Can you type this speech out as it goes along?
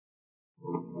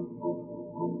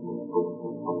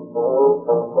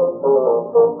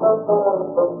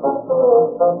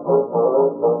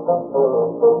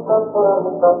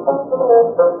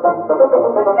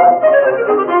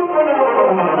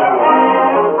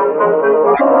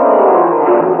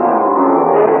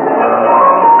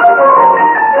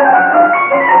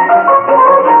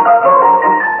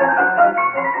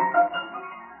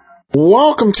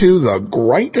Welcome to the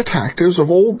Great Detectives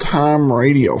of Old Time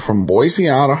Radio from Boise,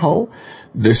 Idaho.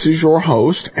 This is your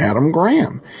host, Adam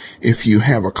Graham. If you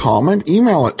have a comment,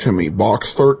 email it to me,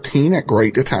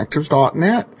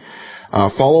 box13@greatdetectives.net.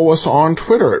 Follow us on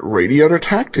Twitter at Radio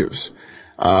Detectives.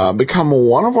 Become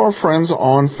one of our friends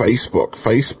on Facebook,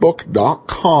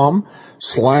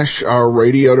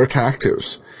 facebook.com/Radio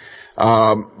Detectives.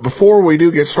 Before we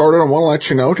do get started, I want to let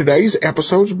you know today's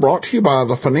episode is brought to you by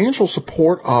the financial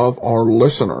support of our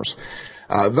listeners.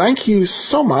 Thank you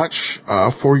so much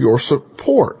for your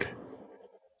support.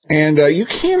 And you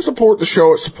can support the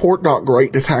show at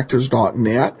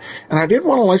support.greatdetectives.net. And I did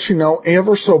want to let you know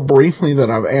ever so briefly that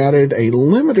I've added a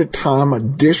limited time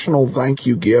additional thank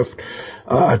you gift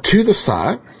to the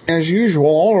site. As usual,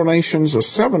 all donations of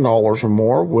 $7 or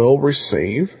more will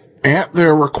receive at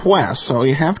their request. So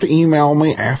you have to email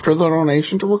me after the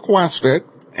donation to request it.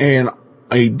 And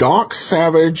a Doc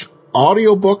Savage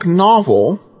audiobook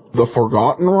novel, The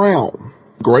Forgotten Realm.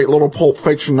 Great little pulp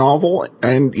fiction novel,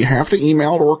 and you have to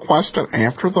email to request it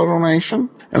after the donation.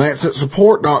 And that's at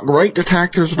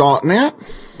support.greatdetectives.net.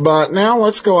 But now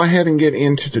let's go ahead and get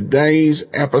into today's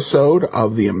episode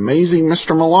of The Amazing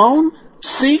Mr. Malone.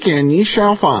 Seek and ye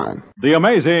shall find. The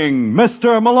Amazing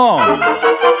Mr. Malone.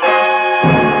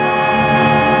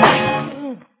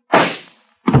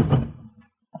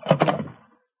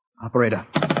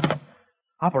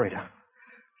 Operator,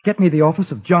 get me the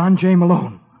office of John J.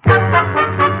 Malone.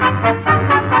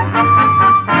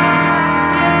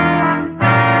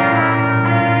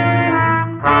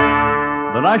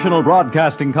 The National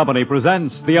Broadcasting Company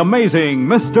presents The Amazing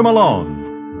Mr.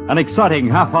 Malone, an exciting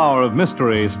half-hour of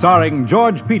mystery starring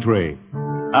George Petrie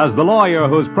as the lawyer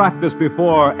whose practice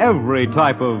before every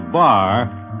type of bar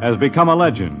has become a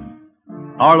legend.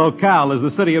 Our locale is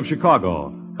the city of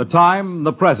Chicago, the time,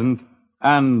 the present,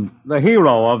 and the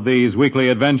hero of these weekly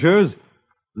adventures,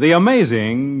 the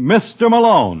amazing Mr.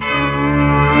 Malone.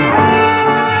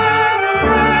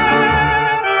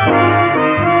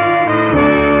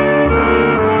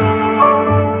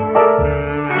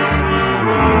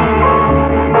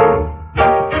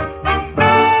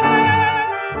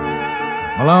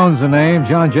 Malone's the name,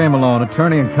 John J. Malone,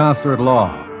 attorney and counselor at law.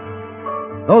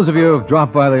 Those of you who have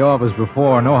dropped by the office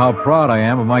before know how proud I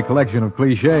am of my collection of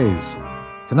cliches.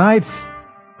 Tonight,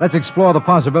 let's explore the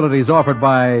possibilities offered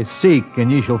by Seek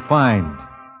and ye shall find.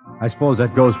 I suppose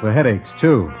that goes for headaches,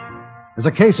 too. As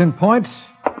a case in point,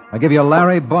 I give you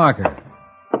Larry Barker.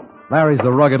 Larry's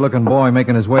the rugged-looking boy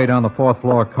making his way down the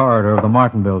fourth-floor corridor of the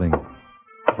Martin Building.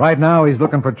 Right now, he's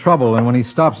looking for trouble, and when he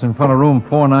stops in front of room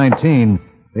 419,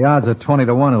 the odds are 20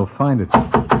 to 1 he'll find it.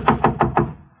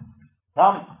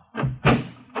 Tom?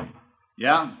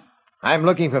 Yeah? I'm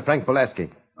looking for Frank Pulaski.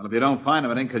 Well, if you don't find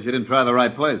him, it ain't because you didn't try the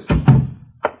right place.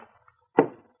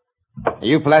 Are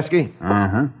you Pulaski?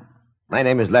 Uh-huh. My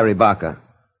name is Larry Barker.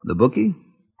 The bookie?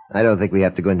 I don't think we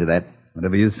have to go into that.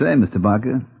 Whatever you say, Mr.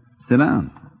 Barker. Sit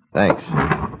down. Thanks.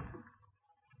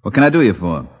 What can I do you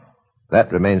for?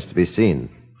 That remains to be seen.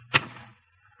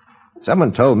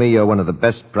 Someone told me you're one of the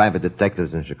best private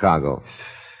detectives in Chicago.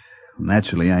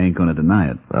 Naturally, I ain't going to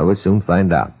deny it. Well, we'll soon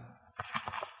find out.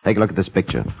 Take a look at this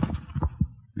picture.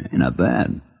 Ain't not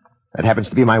bad. That happens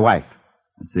to be my wife.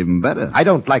 That's even better. I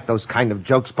don't like those kind of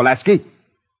jokes, Pulaski.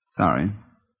 Sorry.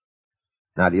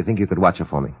 Now, do you think you could watch her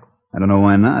for me? I don't know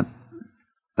why not.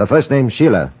 Her first name's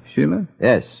Sheila. Sheila?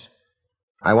 Yes.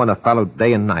 I want to follow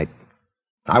day and night.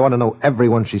 I want to know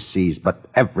everyone she sees, but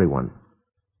everyone.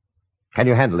 Can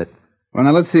you handle it? Well,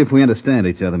 now, let's see if we understand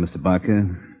each other, Mr.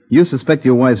 Barker. You suspect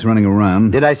your wife's running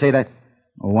around. Did I say that?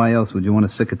 Well, why else would you want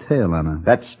to sick a tail on her?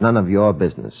 That's none of your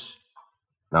business.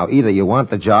 Now, either you want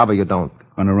the job or you don't.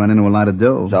 Want to run into a lot of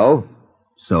dough. So?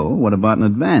 So, what about an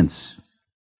advance?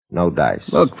 No dice.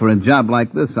 Look, for a job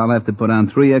like this, I'll have to put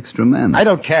on 3 extra men. I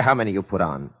don't care how many you put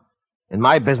on. In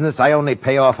my business, I only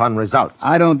pay off on results.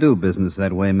 I don't do business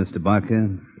that way, Mr.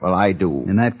 Barker. Well, I do.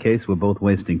 In that case, we're both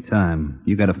wasting time.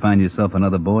 You got to find yourself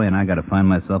another boy, and I got to find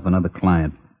myself another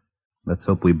client. Let's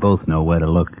hope we both know where to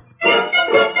look.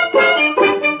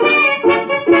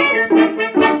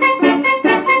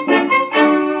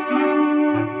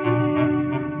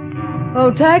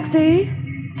 Oh, taxi.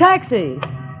 Taxi.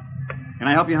 Can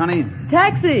I help you, honey?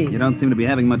 Taxi! You don't seem to be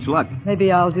having much luck.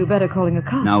 Maybe I'll do better calling a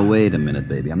cop. Now, wait a minute,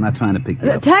 baby. I'm not trying to pick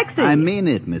you up. Taxi! I mean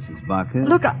it, Mrs. Barker.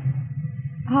 Look,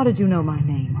 how did you know my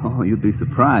name? Oh, you'd be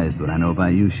surprised what I know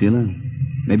about you, Sheila.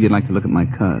 Maybe you'd like to look at my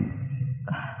card.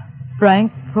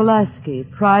 Frank Pulaski,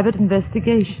 Private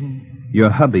Investigation. Your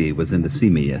hubby was in to see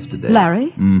me yesterday.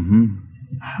 Larry?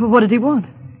 Mm-hmm. What did he want?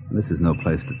 This is no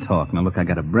place to talk. Now, look, I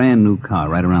got a brand new car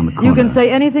right around the corner. You can say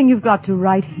anything you've got to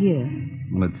right here.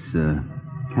 Well, it's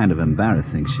kind of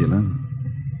embarrassing, Sheila.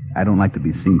 I don't like to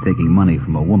be seen taking money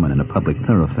from a woman in a public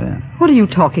thoroughfare. What are you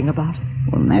talking about?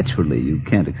 Well, naturally, you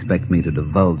can't expect me to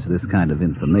divulge this kind of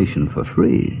information for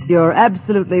free. You're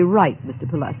absolutely right, Mr.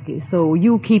 Pulaski. So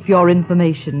you keep your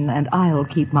information, and I'll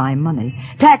keep my money.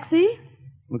 Taxi?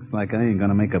 Looks like I ain't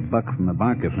gonna make a buck from the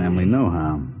Barker family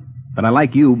nohow. But I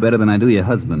like you better than I do your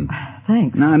husband.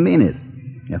 Thanks. No, I mean it.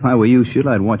 If I were you,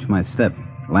 Sheila, I'd watch my step.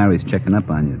 Larry's checking up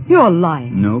on you. You're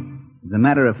lying. Nope. As a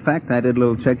matter of fact, I did a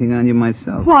little checking on you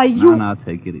myself. Why, you... Now,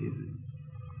 take it easy.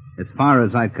 As far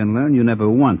as I can learn, you never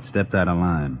once stepped out of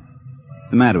line.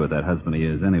 What's the matter with that husband of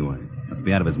yours, anyway? Must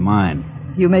be out of his mind.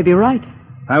 You may be right.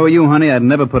 If I were you, honey, I'd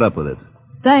never put up with it.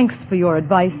 Thanks for your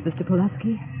advice, Mr.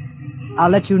 Pulaski. I'll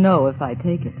let you know if I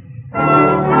take it.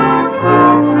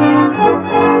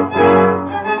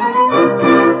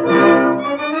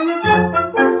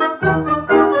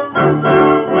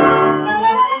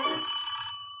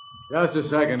 Just a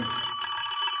second.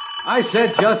 I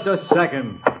said just a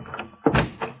second.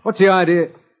 What's the idea?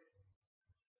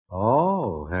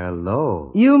 Oh,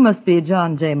 hello. You must be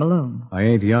John J. Malone. I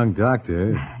ain't young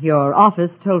doctor. Your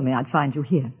office told me I'd find you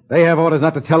here. They have orders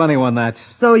not to tell anyone that.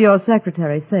 So your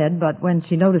secretary said, but when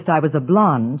she noticed I was a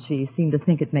blonde, she seemed to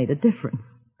think it made a difference.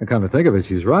 I come to think of it,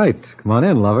 she's right. Come on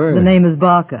in, lover. The name is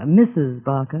Barker, Mrs.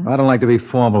 Barker. I don't like to be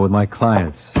formal with my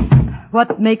clients.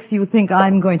 What makes you think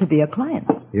I'm going to be a client?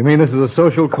 You mean this is a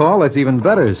social call? That's even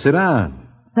better. Sit down.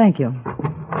 Thank you.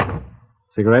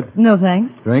 Cigarette? No,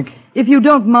 thanks. Drink? If you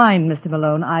don't mind, Mr.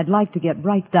 Malone, I'd like to get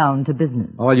right down to business.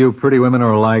 All you pretty women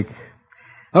are alike.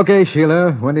 Okay,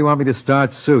 Sheila, when do you want me to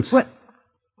start suit?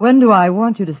 When do I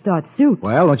want you to start suit?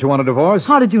 Well, don't you want a divorce?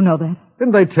 How did you know that?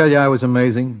 Didn't they tell you I was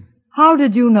amazing? How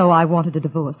did you know I wanted a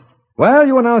divorce? Well,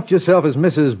 you announced yourself as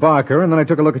Mrs. Barker, and then I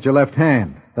took a look at your left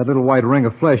hand. That little white ring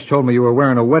of flesh told me you were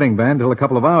wearing a wedding band till a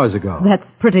couple of hours ago. That's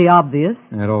pretty obvious.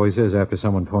 It always is after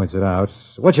someone points it out.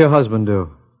 What's your husband do?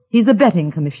 He's a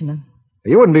betting commissioner.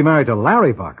 You wouldn't be married to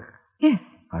Larry Barker. Yes.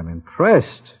 I'm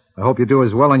impressed. I hope you do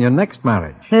as well in your next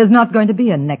marriage. There's not going to be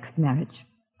a next marriage.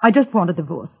 I just want a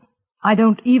divorce. I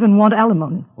don't even want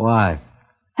alimony. Why?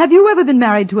 Have you ever been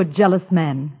married to a jealous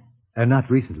man? Not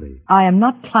recently. I am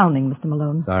not clowning, Mr.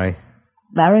 Malone. Sorry.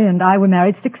 Larry and I were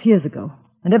married 6 years ago.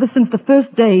 And ever since the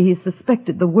first day, he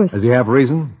suspected the worst. Does he have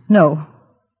reason? No.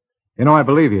 You know, I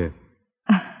believe you.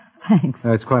 Thanks.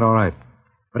 It's quite all right.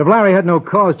 But if Larry had no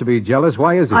cause to be jealous,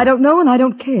 why is he? I don't know, and I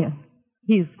don't care.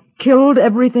 He's killed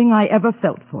everything I ever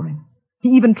felt for him. He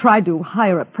even tried to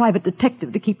hire a private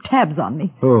detective to keep tabs on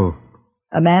me. Who?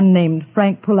 A man named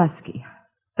Frank Pulaski.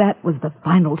 That was the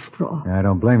final straw. I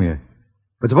don't blame you.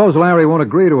 But suppose Larry won't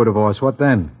agree to a divorce, what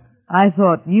then? I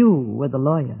thought you were the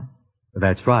lawyer.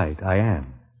 That's right, I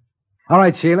am. All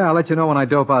right, Sheila, I'll let you know when I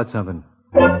dope out something.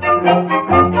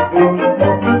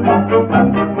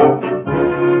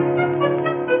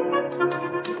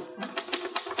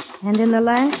 And in the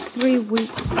last 3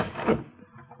 weeks...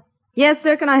 Yes,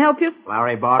 sir, can I help you?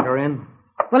 Larry Barker in?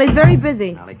 Well, he's very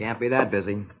busy. Well, he can't be that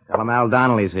busy. Tell him Al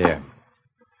Donnelly's here.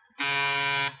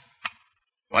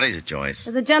 What is it, Joyce?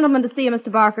 There's a gentleman to see you,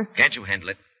 Mr. Barker. Can't you handle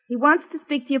it? He wants to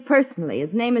speak to you personally.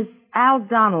 His name is Al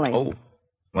Donnelly. Oh,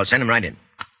 well, send him right in.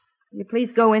 Will you please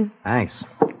go in? Thanks.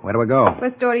 Where do we go?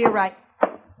 First door to your right.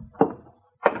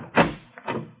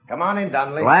 Come on in,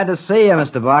 Donnelly. Glad to see you,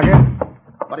 Mr. Barker.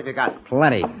 What have you got?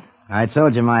 Plenty. I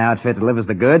told you my outfit delivers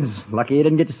the goods. Lucky you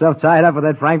didn't get yourself tied up with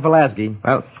that Frank Pulaski.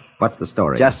 Well, what's the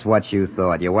story? Just what you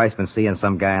thought. Your wife's been seeing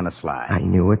some guy on the sly. I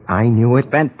knew it.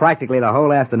 Spent practically the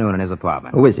whole afternoon in his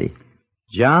apartment. Who is he?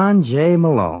 John J.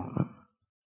 Malone.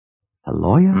 A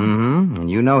lawyer? Mm-hmm.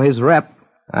 And you know his rep.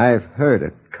 I've heard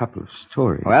a couple of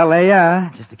stories. Well, there you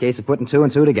are. Just a case of putting two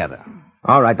and two together.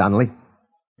 All right, Donnelly.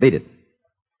 Beat it.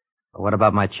 What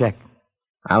about my check?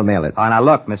 I'll mail it. Oh, now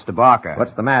look, Mr. Barker.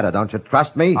 What's the matter? Don't you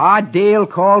trust me? Our deal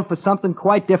called for something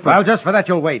quite different. Well, just for that,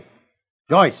 you'll wait.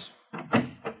 Joyce,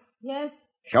 Yes?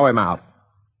 show him out.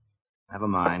 Never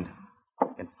mind.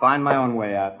 I can find my own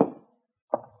way out.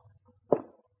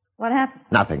 What happened?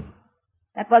 Nothing.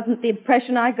 That wasn't the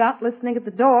impression I got listening at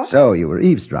the door. So you were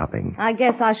eavesdropping. I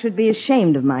guess I should be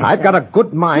ashamed of myself. I've got a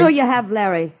good mind. Sure you have,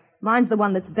 Larry. Mine's the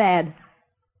one that's bad.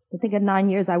 To think at 9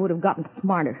 years I would have gotten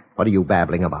smarter. What are you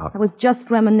babbling about? I was just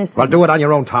reminiscing. Well, do it on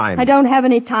your own time. I don't have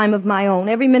any time of my own.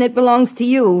 Every minute belongs to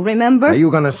you, remember? Are you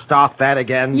going to start that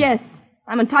again? Yes.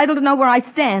 I'm entitled to know where I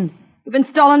stand. You've been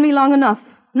stalling me long enough.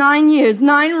 9 years.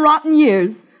 9 rotten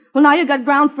years. Well, now you've got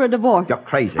grounds for a divorce. You're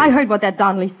crazy. I heard what that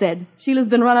Donnelly said. Sheila's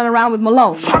been running around with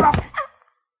Malone. Shut up!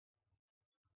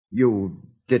 You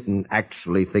didn't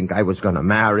actually think I was going to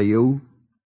marry you?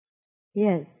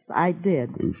 Yes, I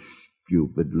did. You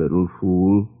stupid little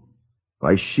fool.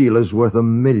 Why, Sheila's worth $1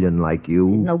 million like you.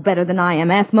 She's no better than I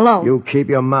am. Ask Malone. You keep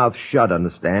your mouth shut,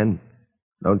 understand?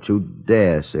 Don't you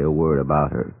dare say a word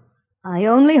about her. I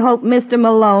only hope Mr.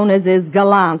 Malone is as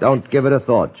gallant. Don't give it a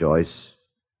thought, Joyce.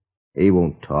 He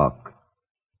won't talk.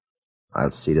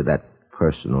 I'll see to that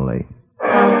personally.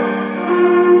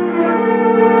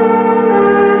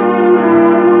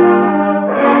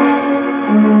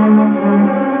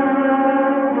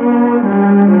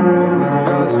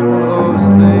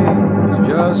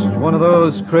 Just one of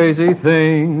those crazy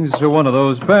things, or one of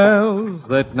those bells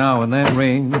that now and then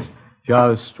rings.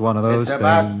 Just one of those It's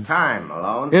about things. time,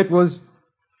 Malone. It was...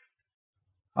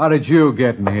 How did you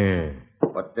get in here?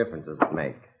 What difference does it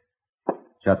make?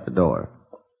 Shut the door.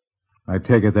 I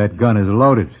take it that gun is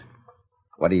loaded.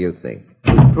 What do you think?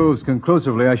 This proves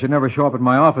conclusively I should never show up at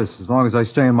my office as long as I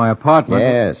stay in my apartment.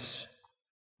 Yes.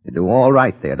 You do all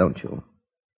right there, don't you?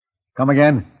 Come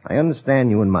again? I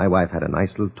understand you and my wife had a nice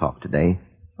little talk today.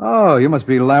 Oh, you must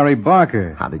be Larry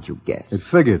Barker. How did you guess? It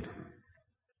figured.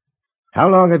 How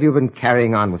long have you been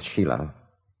carrying on with Sheila?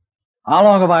 How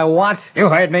long have I what? You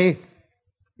heard me.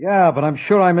 Yeah, but I'm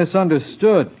sure I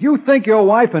misunderstood. You think your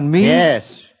wife and me? Yes.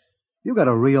 You got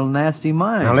a real nasty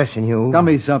mind. Now listen, you. Tell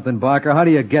me something, Barker. How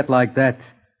do you get like that?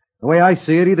 The way I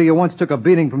see it, either you once took a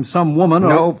beating from some woman or...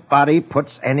 Nobody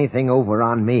puts anything over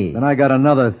on me. Then I got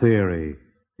another theory.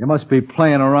 You must be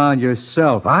playing around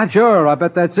yourself. What? Sure, I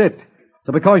bet that's it.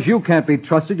 So because you can't be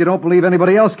trusted, you don't believe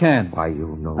anybody else can. Why,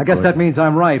 you know. I guess that means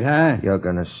I'm right, huh? You're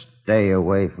gonna stay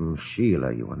away from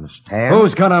Sheila, you understand?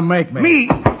 Who's gonna make me? Me!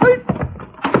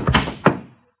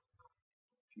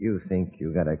 You think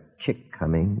you got a kick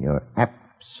coming, you're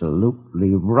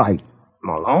absolutely right,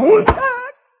 Malone.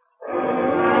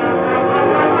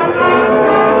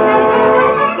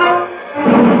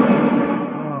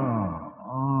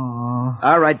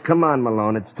 All right, come on,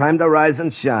 Malone. It's time to rise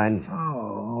and shine.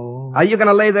 Oh. Are you going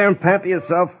to lay there and pamper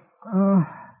yourself?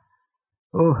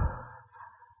 Who's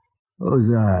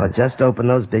that? Well, just open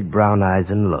those big brown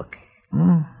eyes and look.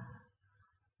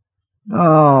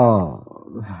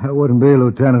 Oh, that wouldn't be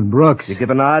Lieutenant Brooks. You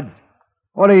giving odds?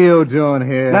 What are you doing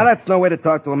here? Now, that's no way to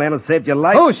talk to a man who saved your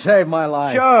life. Who saved my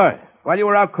life? Sure. While you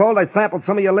were out cold, I sampled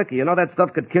some of your liquor. You know that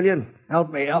stuff could kill you?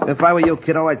 Help me. If I were you,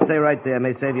 kiddo, I'd stay right there.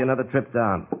 May save you another trip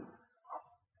down.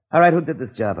 All right, who did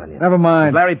this job on you? Never mind.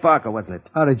 It was Larry Barker, wasn't it?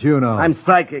 How did you know? I'm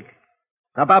psychic.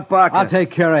 How about Barker? I'll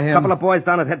take care of him. A couple of boys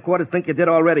down at headquarters think you did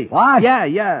already. What?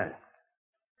 Yeah.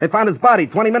 They found his body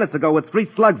 20 minutes ago with 3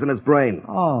 slugs in his brain.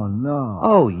 Oh, no.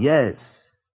 Oh, yes.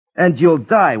 And you'll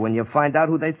die when you find out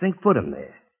who they think put him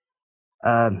there.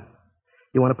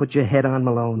 You want to put your head on,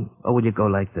 Malone? Or will you go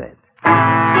like that?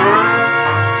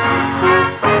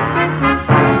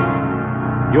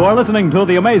 You are listening to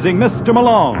The Amazing Mr.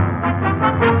 Malone.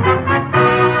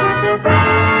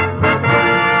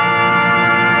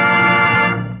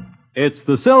 It's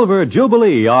the Silver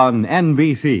Jubilee on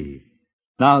NBC.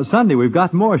 Now, Sunday, we've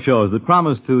got more shows that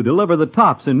promise to deliver the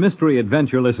tops in mystery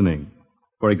adventure listening.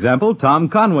 For example, Tom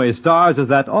Conway stars as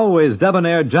that always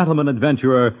debonair gentleman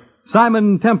adventurer,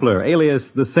 Simon Templar, alias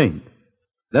the Saint.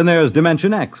 Then there's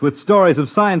Dimension X with stories of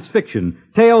science fiction,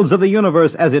 tales of the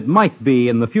universe as it might be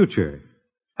in the future.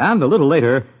 And a little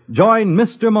later, join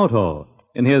Mr. Moto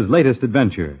in his latest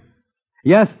adventure.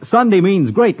 Yes, Sunday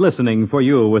means great listening for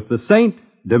you with the Saint,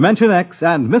 Dimension X,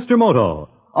 and Mr. Moto,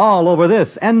 all over this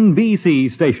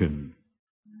NBC station.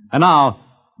 And now,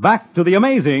 back to the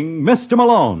amazing Mr.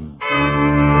 Malone.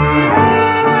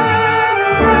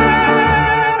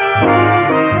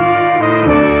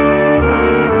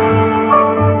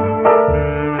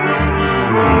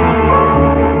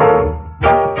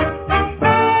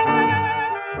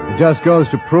 It just goes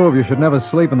to prove you should never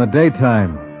sleep in the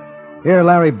daytime. Here,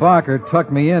 Larry Barker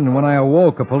tucked me in, and when I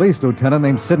awoke, a police lieutenant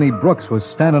named Sidney Brooks was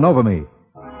standing over me.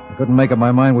 I couldn't make up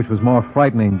my mind which was more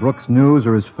frightening, Brooks' news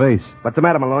or his face. What's the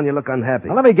matter, Malone? You look unhappy.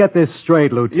 Now, let me get this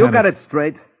straight, Lieutenant. You got it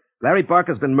straight. Larry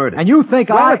Barker's been murdered. And you think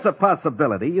Well, it's a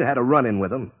possibility. You had a run-in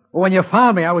with him. When you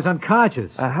found me, I was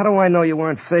unconscious. How do I know you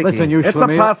weren't faking? Listen, you It's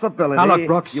Schlemiel. a possibility. Now, look,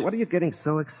 Brooks. What are you getting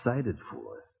so excited for?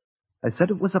 I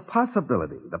said it was a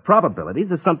possibility. The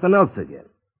probabilities are something else again.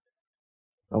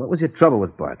 Now, what was your trouble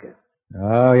with Barker?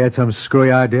 Oh, he had some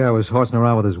screwy idea I was horsing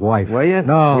around with his wife. Were you?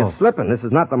 No. You're slipping. This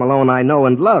is not the Malone I know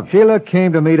and love. Sheila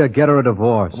came to me to get her a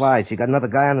divorce. Why? She got another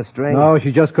guy on the string? No,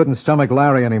 she just couldn't stomach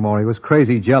Larry anymore. He was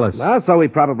crazy jealous. Well, so he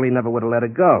probably never would have let her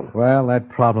go. Well, that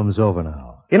problem's over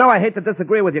now. You know, I hate to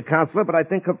disagree with you, Counselor, but I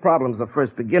think her problem's are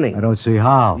first beginning. I don't see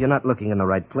how. You're not looking in the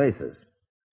right places.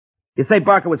 You say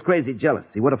Barker was crazy jealous.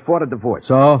 He would have fought a divorce.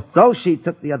 So? So she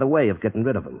took the other way of getting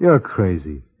rid of him. You're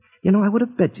crazy. You know, I would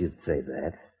have bet you'd say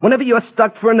that. Whenever you're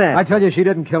stuck for an ass. I tell you, she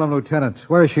didn't kill him, Lieutenant.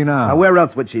 Where is she now? Now, where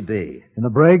else would she be? In the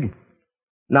brig?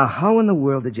 Now, how in the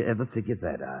world did you ever figure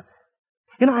that out?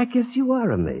 You know, I guess you are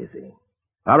amazing.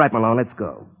 All right, Malone, let's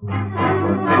go.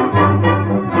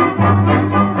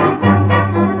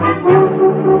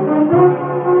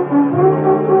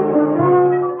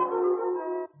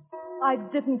 I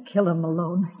didn't kill him,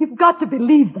 Malone. You've got to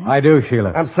believe that. I do,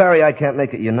 Sheila. I'm sorry I can't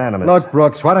make it unanimous. Look,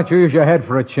 Brooks, why don't you use your head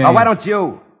for a change? Oh, why don't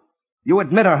you? You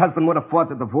admit her husband would have fought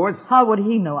the divorce? How would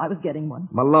he know I was getting one?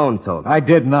 Malone told her. I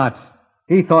did not.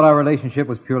 He thought our relationship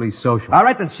was purely social. All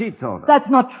right, then she told her. That's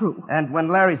not true. And when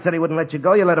Larry said he wouldn't let you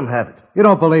go, you let him have it. You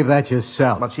don't believe that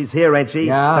yourself. Well, she's here, ain't she?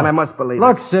 Yeah. Then I must believe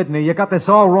Look, it. Sidney, you got this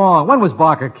all wrong. When was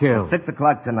Barker killed? 6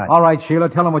 o'clock tonight. All right, Sheila,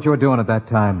 tell him what you were doing at that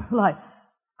time. Well,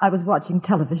 I was watching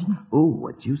television. Ooh,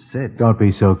 what you said. Don't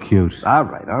be so cute. All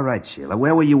right, Sheila.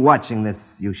 Where were you watching this,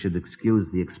 you should excuse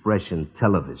the expression,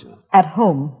 television? At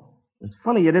home. It's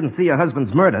funny you didn't see your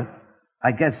husband's murder.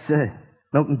 I guess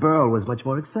Milton Berle was much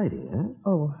more exciting, huh?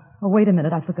 Oh, wait a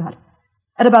minute, I forgot.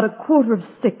 At about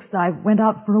 6:15, I went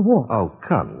out for a walk. Oh,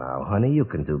 come now, honey. You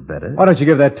can do better. Why don't you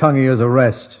give that tongue of yours a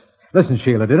rest? Listen,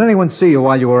 Sheila, did anyone see you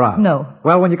while you were out? No.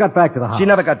 Well, when you got back to the house. She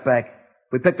never got back.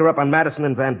 We picked her up on Madison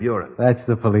and Van Buren. That's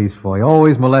the police for you.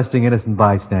 Always molesting innocent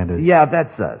bystanders. Yeah,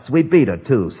 that's us. We beat her,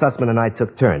 too. Sussman and I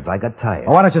took turns. I got tired.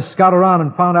 Well, why don't you scout around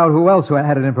and find out who else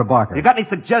had it in for Barker? You got any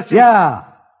suggestions? Yeah.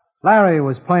 Larry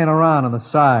was playing around on the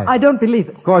side. I don't believe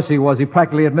it. Of course he was. He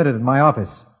practically admitted it in my office.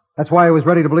 That's why he was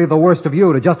ready to believe the worst of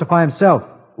you to justify himself.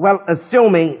 Well,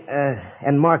 assuming,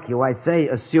 and mark you, I say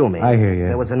assuming. I hear you.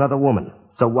 There was another woman.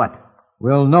 So what?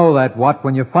 We'll know that what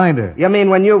when you find her. You mean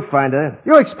when you find her?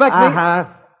 You expect me... Uh-huh.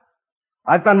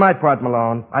 I've done my part,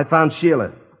 Malone. I found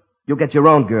Sheila. You get your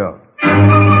own girl.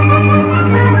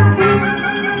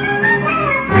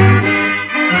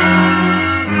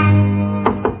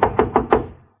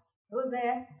 Who's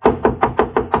there?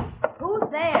 Who's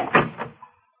there?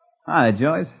 Hi,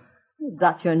 Joyce. You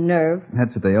got your nerve.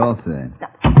 That's what they all say.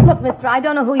 Look, mister, I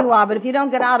don't know who you are, but if you don't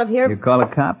get out of here... You call a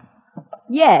cop?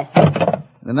 Yes.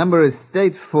 The number is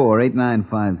State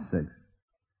 48956.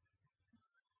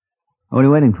 What are you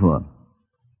waiting for?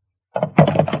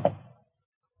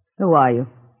 Who are you?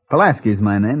 Pulaski's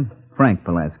my name. Frank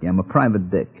Pulaski. I'm a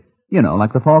private dick. You know,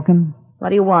 like the Falcon. What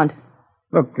do you want?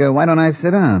 Look, why don't I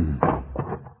sit down?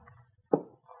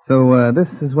 So, this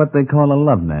is what they call a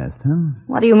love nest, huh?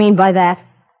 What do you mean by that?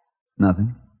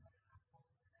 Nothing.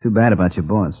 Too bad about your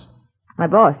boss. My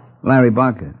boss. Larry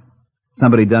Barker.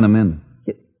 Somebody done him in.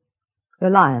 You're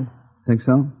lying. Think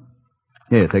so?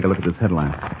 Here, take a look at this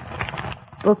headline.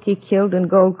 Bookie killed in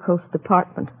Gold Coast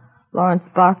Apartment. Lawrence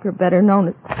Barker, better known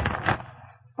as...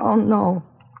 Oh, no.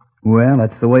 Well,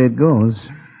 that's the way it goes.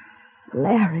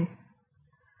 Larry.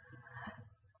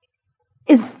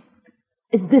 Is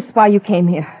this why you came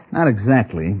here? Not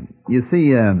exactly. You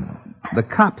see, the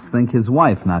cops think his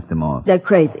wife knocked him off. They're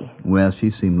crazy. Well, she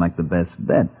seemed like the best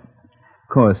bet. Of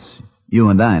course, you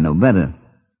and I know better.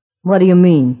 What do you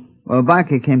mean? Well,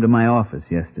 Barker came to my office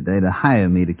yesterday to hire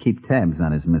me to keep tabs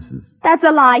on his missus. That's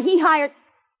a lie. He hired...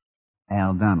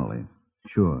 Al Donnelly.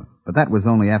 Sure. But that was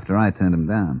only after I turned him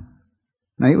down.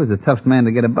 Now, he was a tough man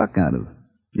to get a buck out of.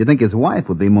 You'd think his wife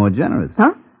would be more generous.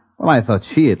 Huh? Well, I thought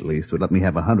she at least would let me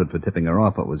have 100 for tipping her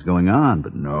off what was going on,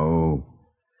 but no.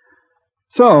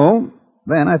 So,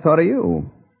 then I thought of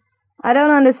you. I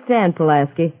don't understand,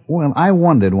 Pulaski. Well, I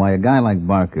wondered why a guy like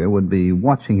Barker would be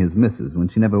watching his missus when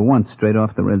she never once strayed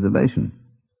off the reservation.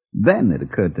 Then it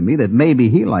occurred to me that maybe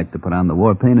he liked to put on the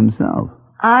war paint himself.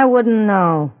 I wouldn't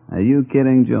know. Are you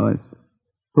kidding, Joyce?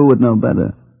 Who would know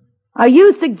better? Are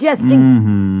you suggesting...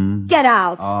 Mm-hmm. Get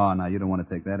out. Oh, now, you don't want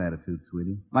to take that attitude,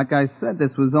 sweetie. Like I said,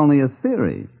 this was only a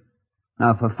theory.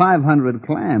 Now, for 500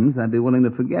 clams, I'd be willing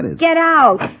to forget it. Get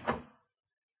out.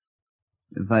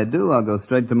 If I do, I'll go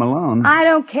straight to Malone. I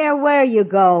don't care where you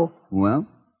go. Well,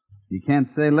 you can't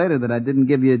say later that I didn't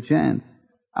give you a chance.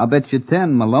 I'll bet you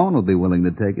 10 Malone will be willing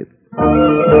to take it.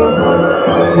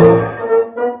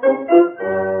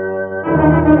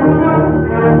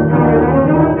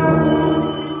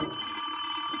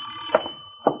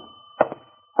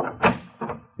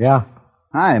 Yeah?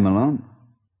 Hi, Malone.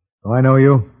 Oh, I know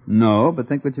you. No, but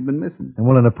think what you've been missing. I'm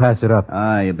willing to pass it up.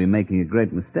 You'll be making a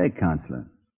great mistake, Counselor.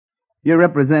 You're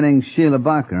representing Sheila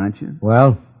Barker, aren't you?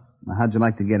 Well? How'd you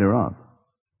like to get her off?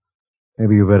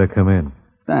 Maybe you better come in.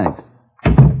 Thanks.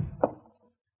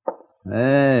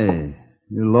 Hey,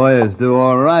 you lawyers do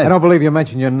all right. I don't believe you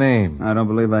mentioned your name. I don't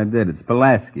believe I did. It's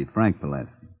Pulaski, Frank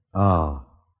Pulaski. Oh.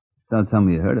 Don't tell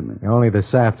me you heard of me. Only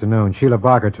this afternoon. Sheila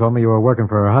Barker told me you were working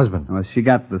for her husband. Well, she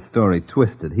got the story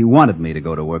twisted. He wanted me to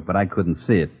go to work, but I couldn't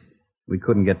see it. We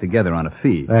couldn't get together on a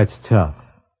fee. That's tough.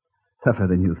 Tougher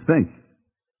than you think.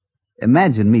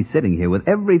 Imagine me sitting here with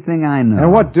everything I know.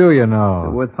 And what do you know? Is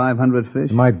it worth 500 fish?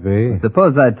 It might be.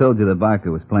 Suppose I told you that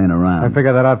Barker was playing around. I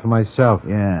figured that out for myself.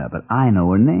 Yeah, but I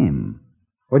know her name.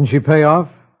 Wouldn't she pay off?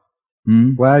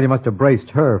 Well, you must have braced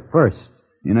her first.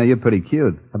 You know, you're pretty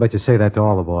cute. I bet you say that to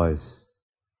all the boys.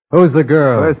 Who's the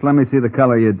girl? First, let me see the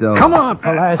color of your dough. Come on,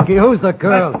 Pulaski. Who's the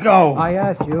girl? Let's go. I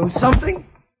asked you something.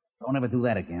 Don't ever do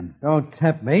that again. Don't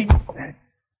tempt me.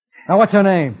 Now, what's her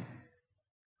name?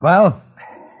 Well?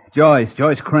 Joyce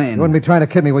Crane. You wouldn't be trying to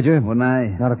kid me, would you? Wouldn't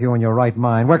I? Not if you're in your right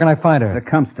mind. Where can I find her? The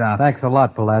Comstock. Thanks a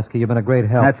lot, Pulaski. You've been a great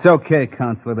help. That's okay,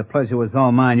 Counselor. The pleasure was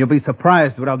all mine. You'll be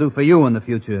surprised what I'll do for you in the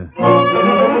future.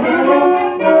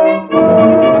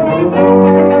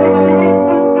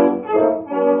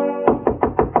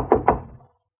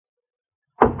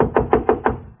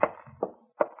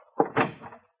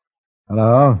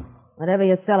 Hello? Whatever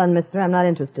you're selling, mister, I'm not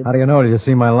interested. How do you know? Did you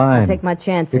see my line? I'll take my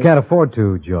chances. You can't afford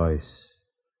to, Joyce.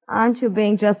 Aren't you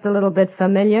being just a little bit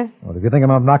familiar? Well, if you think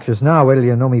I'm obnoxious now, wait till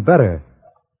you know me better.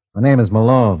 My name is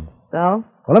Malone. So?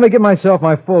 Well, let me give myself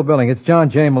my full billing. It's John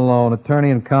J. Malone,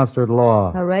 attorney and counselor at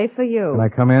law. Hooray for you. Can I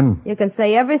come in? You can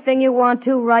say everything you want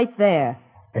to right there.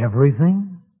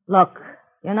 Everything? Look,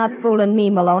 you're not fooling me,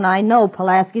 Malone. I know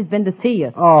Pulaski's been to see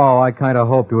you. Oh, I kind of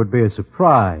hoped it would be a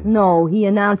surprise. No, he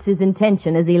announced his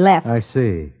intention as he left. I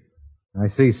see. I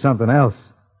see something else.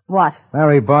 What?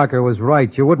 Mary Barker was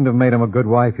right. You wouldn't have made him a good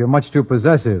wife. You're much too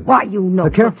possessive. Why, you know...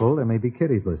 Careful. There may be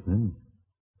kiddies listening.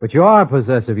 But you are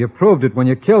possessive. You proved it when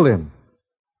you killed him.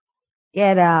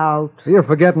 Get out. You're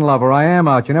forgetting, lover. I am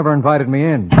out. You never invited me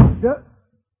in.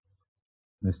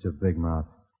 Mr. Big Mouth,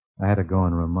 I had to go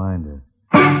and remind her.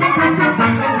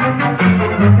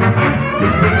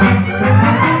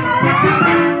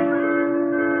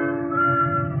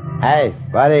 Hey,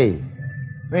 buddy.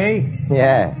 Me?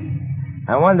 Yeah.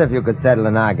 I wonder if you could settle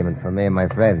an argument for me and my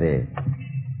friend here.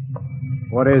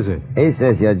 What is it? He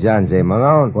says you're John J.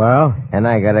 Malone. Well? And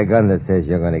I got a gun that says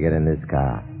you're going to get in this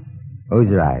car.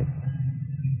 Who's right?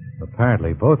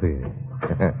 Apparently, both of you.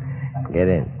 Get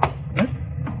in.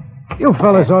 You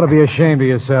fellas ought to be ashamed of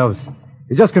yourselves.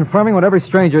 You're just confirming what every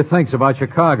stranger thinks about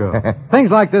Chicago.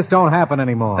 Things like this don't happen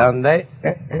anymore. Don't they?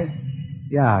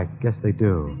 Yeah, I guess they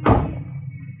do.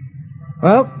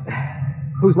 Well,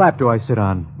 whose lap do I sit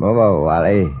on? Move over,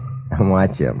 Wally. And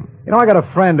watch him. You know, I got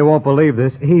a friend who won't believe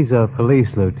this. He's a police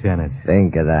lieutenant.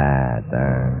 Think of that,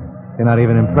 You're not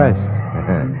even impressed.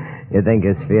 You think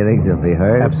his feelings will be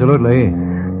hurt? Absolutely.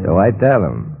 So I tell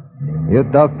him. You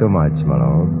talk too much,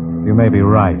 Malone. You may be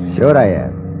right. Sure I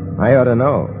am. I ought to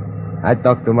know. I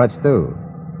talk too much, too.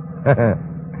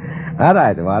 All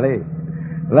right, Wally.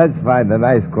 Let's find a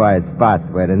nice quiet spot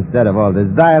where instead of all this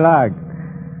dialogue,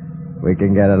 we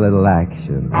can get a little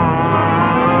action.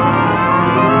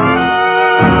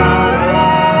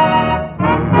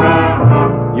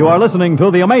 You are listening to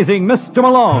The Amazing Mr.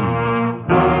 Malone.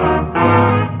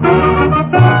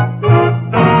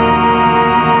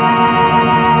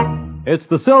 It's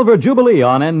the Silver Jubilee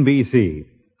on NBC.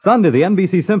 Sunday, the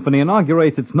NBC Symphony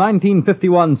inaugurates its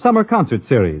 1951 Summer Concert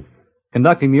Series.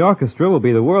 Conducting the orchestra will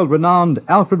be the world-renowned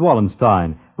Alfred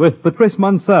Wallenstein, with Patrice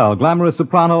Munsell, glamorous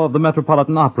soprano of the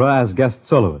Metropolitan Opera, as guest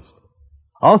soloist.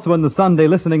 Also in the Sunday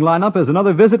listening lineup is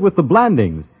another visit with the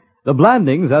Blandings. The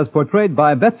Blandings, as portrayed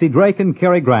by Betsy Drake and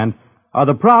Cary Grant, are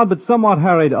the proud but somewhat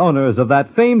harried owners of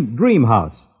that famed Dream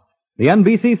House. The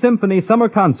NBC Symphony Summer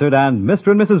Concert and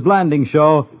Mr. and Mrs. Blanding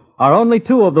Show are only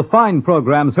two of the fine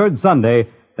programs heard Sunday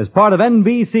as part of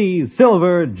NBC's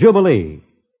Silver Jubilee.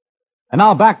 And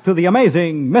now back to the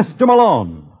amazing Mr.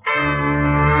 Malone.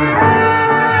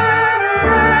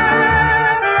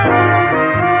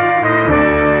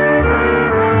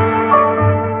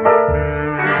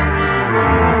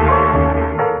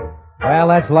 Well,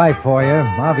 that's life for you.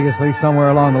 Obviously, somewhere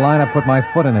along the line, I put my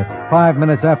foot in it. 5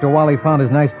 minutes after Wally found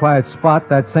his nice, quiet spot,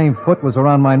 that same foot was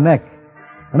around my neck.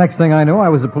 The next thing I knew, I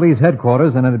was at police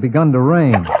headquarters, and it had begun to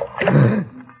rain.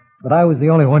 But I was the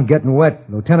only one getting wet.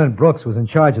 Lieutenant Brooks was in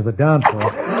charge of the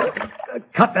downfall.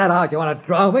 Cut that out. You want to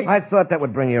drown me? I thought that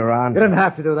would bring you around. You didn't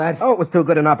have to do that. Oh, it was too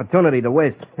good an opportunity to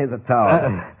waste. Here's a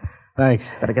towel. Thanks.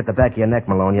 Better get the back of your neck,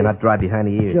 Malone. You're not dry behind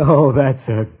the ears. Oh, that's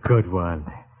a good one.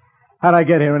 How'd I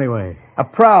get here anyway? A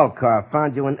prowl car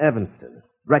found you in Evanston.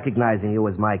 Recognizing you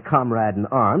as my comrade in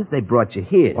arms, they brought you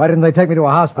here. Why didn't they take me to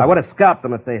a hospital? I would have scalped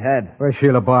them if they had. Where's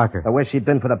Sheila Barker? Or where she'd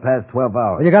been for the past 12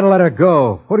 hours. Well, you gotta let her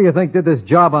go. Who do you think did this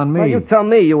job on me? Well, you tell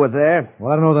me you were there.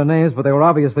 Well, I don't know their names, but they were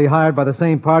obviously hired by the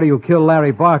same party who killed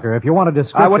Larry Barker. If you want a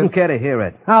description... I wouldn't care to hear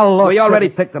it. Now, look... We already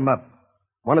picked them up.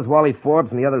 One is Wally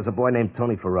Forbes, and the other is a boy named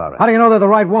Tony Ferrara. How do you know they're the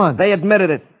right ones? They admitted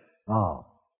it. Oh.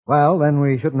 Well, then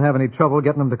we shouldn't have any trouble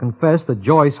getting them to confess that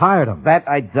Joyce hired them. That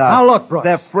I doubt. Now, look, Brooks.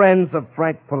 They're friends of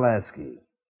Frank Pulaski.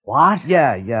 What?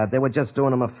 Yeah. They were just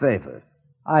doing him a favor.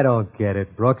 I don't get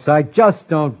it, Brooks. I just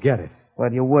don't get it.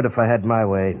 Well, you would if I had my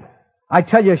way. I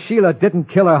tell you, Sheila didn't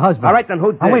kill her husband. All right, then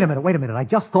who did? Oh, wait a minute. I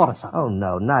just thought of something. Oh,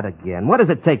 no, not again. What does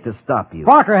it take to stop you?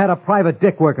 Barker had a private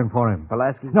dick working for him.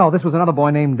 Pulaski? No, this was another boy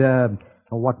named,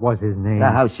 what was his name?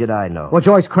 Now, how should I know? Well,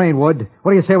 Joyce Crane would.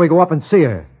 What do you say we go up and see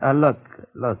her?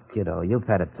 Look, kiddo, you've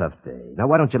had a tough day. Now,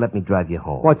 why don't you let me drive you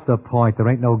home? What's the point? There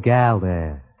ain't no gal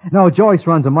there. No, Joyce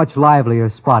runs a much livelier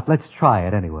spot. Let's try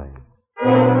it anyway.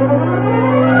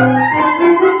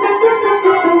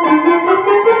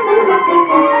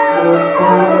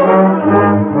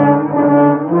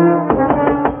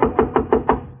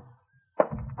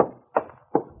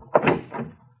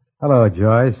 Hello,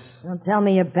 Joyce. Don't tell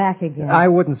me you're back again. I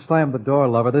wouldn't slam the door,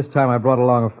 lover. This time I brought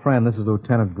along a friend. This is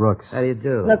Lieutenant Brooks. How do you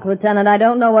do? Look, Lieutenant, I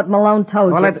don't know what Malone told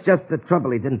you. Well, that's just the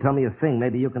trouble. He didn't tell me a thing.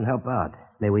 Maybe you can help out.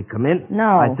 May we come in?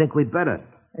 No. I think we'd better.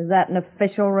 Is that an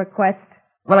official request?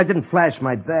 Well, I didn't flash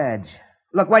my badge.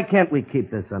 Look, why can't we keep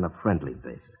this on a friendly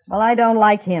basis? Well, I don't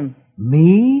like him.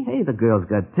 Me? Hey, the girl's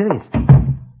got taste.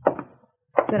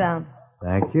 Sit down.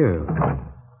 Thank you.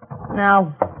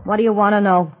 Now, what do you want to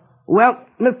know? Well,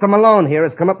 Mr. Malone here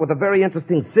has come up with a very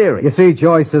interesting theory. You see,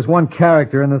 Joyce, there's one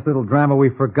character in this little drama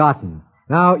we've forgotten.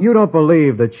 Now, you don't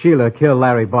believe that Sheila killed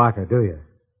Larry Barker, do you?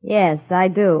 Yes, I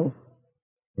do.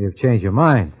 You've changed your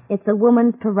mind. It's a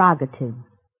woman's prerogative.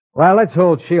 Well, let's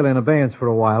hold Sheila in abeyance for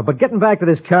a while. But getting back to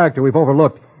this character we've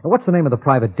overlooked, what's the name of the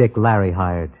private dick Larry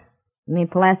hired? You mean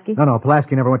Pulaski? No,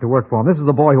 Pulaski never went to work for him. This is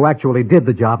the boy who actually did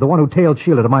the job, the one who tailed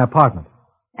Sheila to my apartment.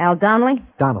 Al Donnelly?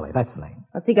 Donnelly, that's the name.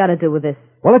 What's he got to do with this?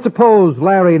 Well, let's suppose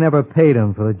Larry never paid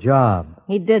him for the job.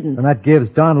 He didn't. And that gives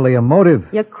Donnelly a motive.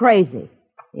 You're crazy.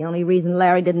 The only reason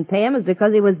Larry didn't pay him is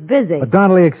because he was busy. But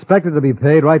Donnelly expected to be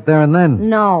paid right there and then.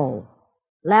 No.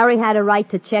 Larry had a right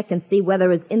to check and see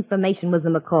whether his information was a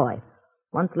McCoy.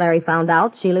 Once Larry found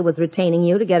out Sheila was retaining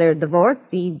you to get her divorce,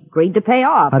 he agreed to pay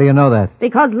off. How do you know that?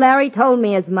 Because Larry told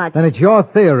me as much. Then it's your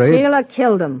theory. Sheila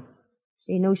killed him.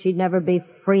 She knew she'd never be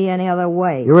free any other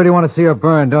way. You really want to see her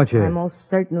burn, don't you? I most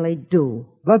certainly do.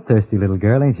 Bloodthirsty little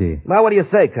girl, ain't she? Now, what do you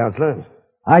say, Counselor?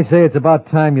 I say it's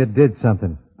about time you did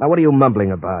something. Now, what are you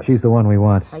mumbling about? She's the one we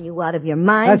want. Are you out of your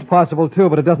mind? That's possible, too,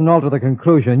 but it doesn't alter the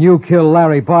conclusion. You killed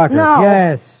Larry Barker. No.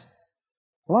 Yes.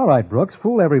 Well, all right, Brooks.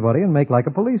 Fool everybody and make like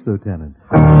a police lieutenant.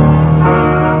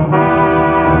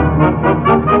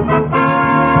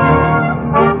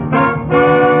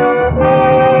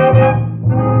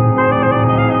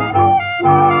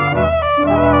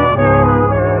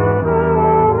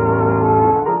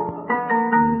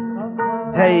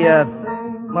 Hey,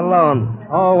 Malone.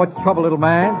 Oh, what's the trouble, little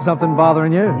man? Something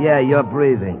bothering you? Yeah, you're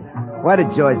breathing. Why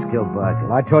did Joyce kill Barker?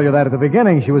 Well, I told you that at the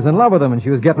beginning. She was in love with him, and she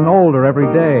was getting older every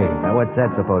day. Now, what's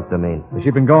that supposed to mean?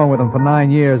 She'd been going with him for 9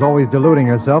 years, always deluding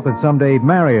herself that someday he'd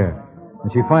marry her.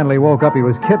 When she finally woke up, he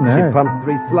was kidding her. She pumped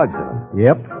 3 slugs in him.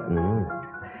 Yep.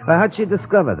 How'd she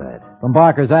discover that? From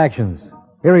Barker's actions.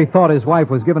 Here he thought his wife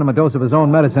was giving him a dose of his own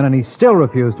medicine, and he still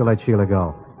refused to let Sheila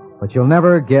go. But you'll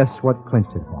never guess what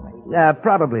clinched it for me.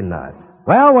 Probably not.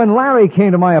 Well, when Larry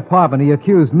came to my apartment, he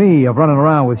accused me of running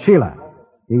around with Sheila.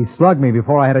 He slugged me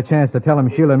before I had a chance to tell him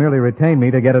Sheila merely retained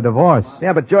me to get a divorce.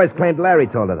 Yeah, but Joyce claimed Larry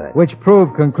told her that. Which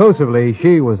proved conclusively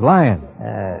she was lying.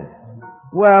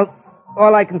 Well,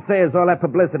 all I can say is all that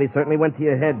publicity certainly went to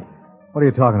your head. What are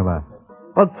you talking about?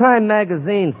 Well, Time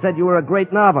magazine said you were a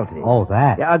great novelty. Oh,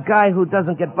 that. Yeah, a guy who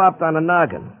doesn't get bopped on a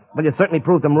noggin. Well, you certainly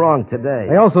proved them wrong today.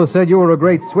 They also said you were a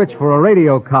great switch for a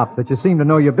radio cop, that you seemed to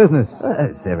know your business.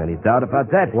 Is there any doubt about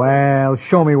that? Well,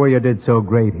 show me where you did so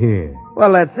great here.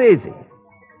 Well, that's easy.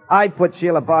 I put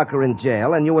Sheila Barker in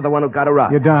jail, and you were the one who got her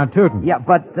out. You're darn tootin'. Yeah,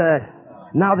 but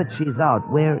now that she's out,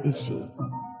 where is she?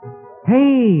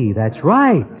 Hey, that's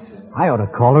right. I ought to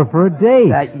call her for a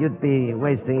date. You'd be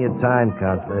wasting your time,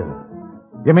 Counselor.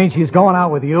 You mean she's going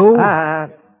out with you?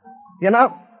 You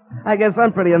know, I guess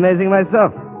I'm pretty amazing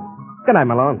myself. Good night,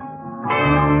 Malone.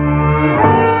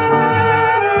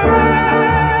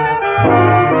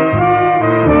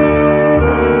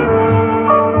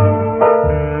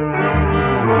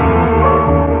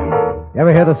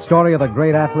 hear the story of the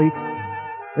great athlete?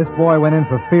 This boy went in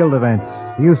for field events.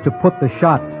 He used to put the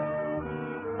shot.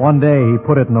 One day, he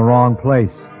put it in the wrong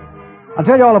place. I'll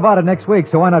tell you all about it next week,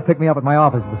 so why not pick me up at my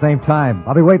office at the same time?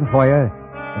 I'll be waiting for you.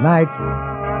 Good night.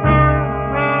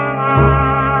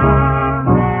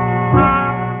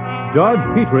 George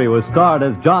Petrie was starred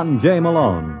as John J.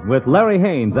 Malone, with Larry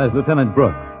Haynes as Lieutenant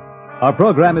Brooks. Our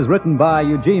program is written by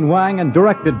Eugene Wang and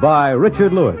directed by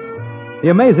Richard Lewis. The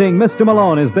Amazing Mr.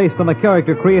 Malone is based on the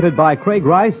character created by Craig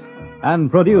Rice and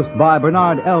produced by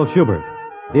Bernard L. Schubert.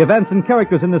 The events and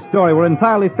characters in this story were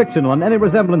entirely fictional, and any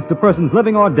resemblance to persons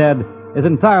living or dead is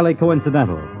entirely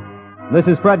coincidental. This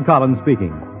is Fred Collins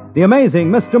speaking. The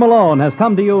Amazing Mr. Malone has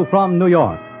come to you from New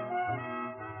York.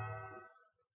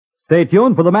 Stay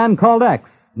tuned for The Man Called X,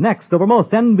 next over most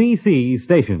NBC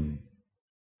stations.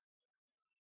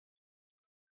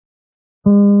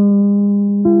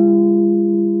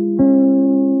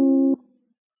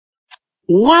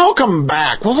 Welcome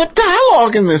back. Well, the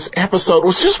dialogue in this episode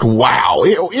was just wow.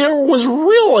 It was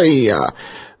really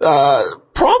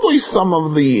probably some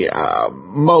of the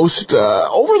most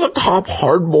over-the-top,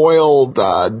 hard-boiled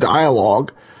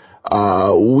dialogue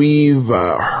we've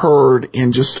heard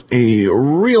in just a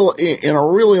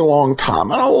really long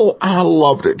time. And I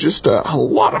loved it. Just a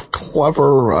lot of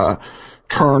clever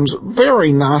turns,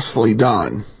 very nicely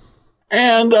done.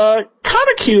 And kind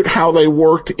of cute how they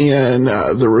worked in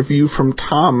the review from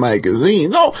Time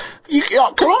Magazine. Though you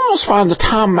could almost find the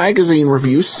Time Magazine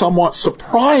review somewhat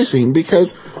surprising,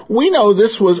 because we know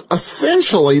this was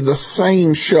essentially the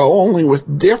same show, only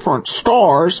with different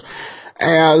stars,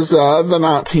 as the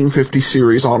 1950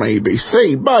 series on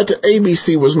ABC. But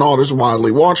ABC was not as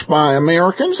widely watched by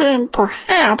Americans, and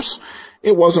perhaps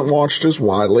it wasn't watched as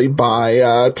widely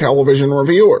by television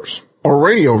reviewers, or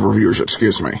radio reviewers,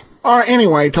 excuse me. All right,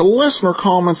 anyway, to listener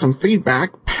comments and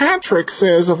feedback, Patrick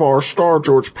says of our star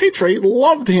George Petrie,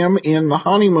 loved him in The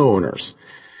Honeymooners.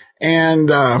 And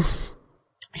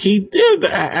he did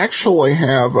actually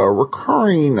have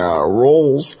recurring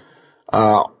roles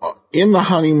in the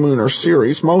Honeymooner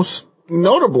series, most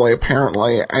notably,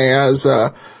 apparently, as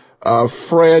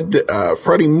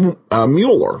Freddie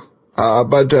Mueller,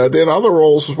 but did other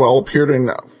roles as well, appeared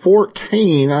in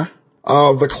 14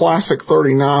 of the classic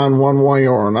 39, one way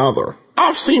or another.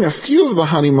 I've seen a few of the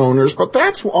Honeymooners, but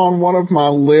that's on one of my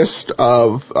list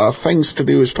of things to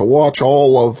do, is to watch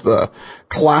all of the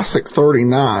classic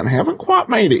 39. Haven't quite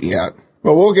made it yet,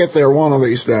 but we'll get there one of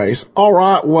these days. All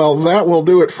right, well, that will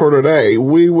do it for today.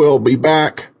 We will be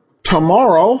back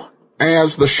tomorrow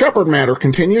as the Shepherd Matter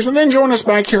continues, and then join us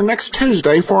back here next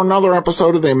Tuesday for another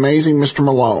episode of The Amazing Mr.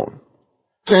 Malone.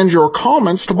 Send your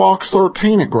comments to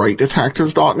box13 at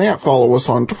greatdetectives.net. Follow us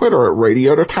on Twitter at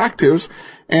Radio Detectives,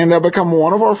 and become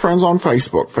one of our friends on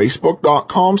Facebook,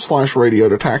 facebook.com/Radio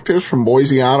Detectives. From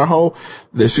Boise, Idaho,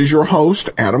 this is your host,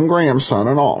 Adam Graham,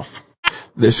 signing off.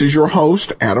 This is your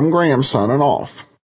host, Adam Graham, signing off.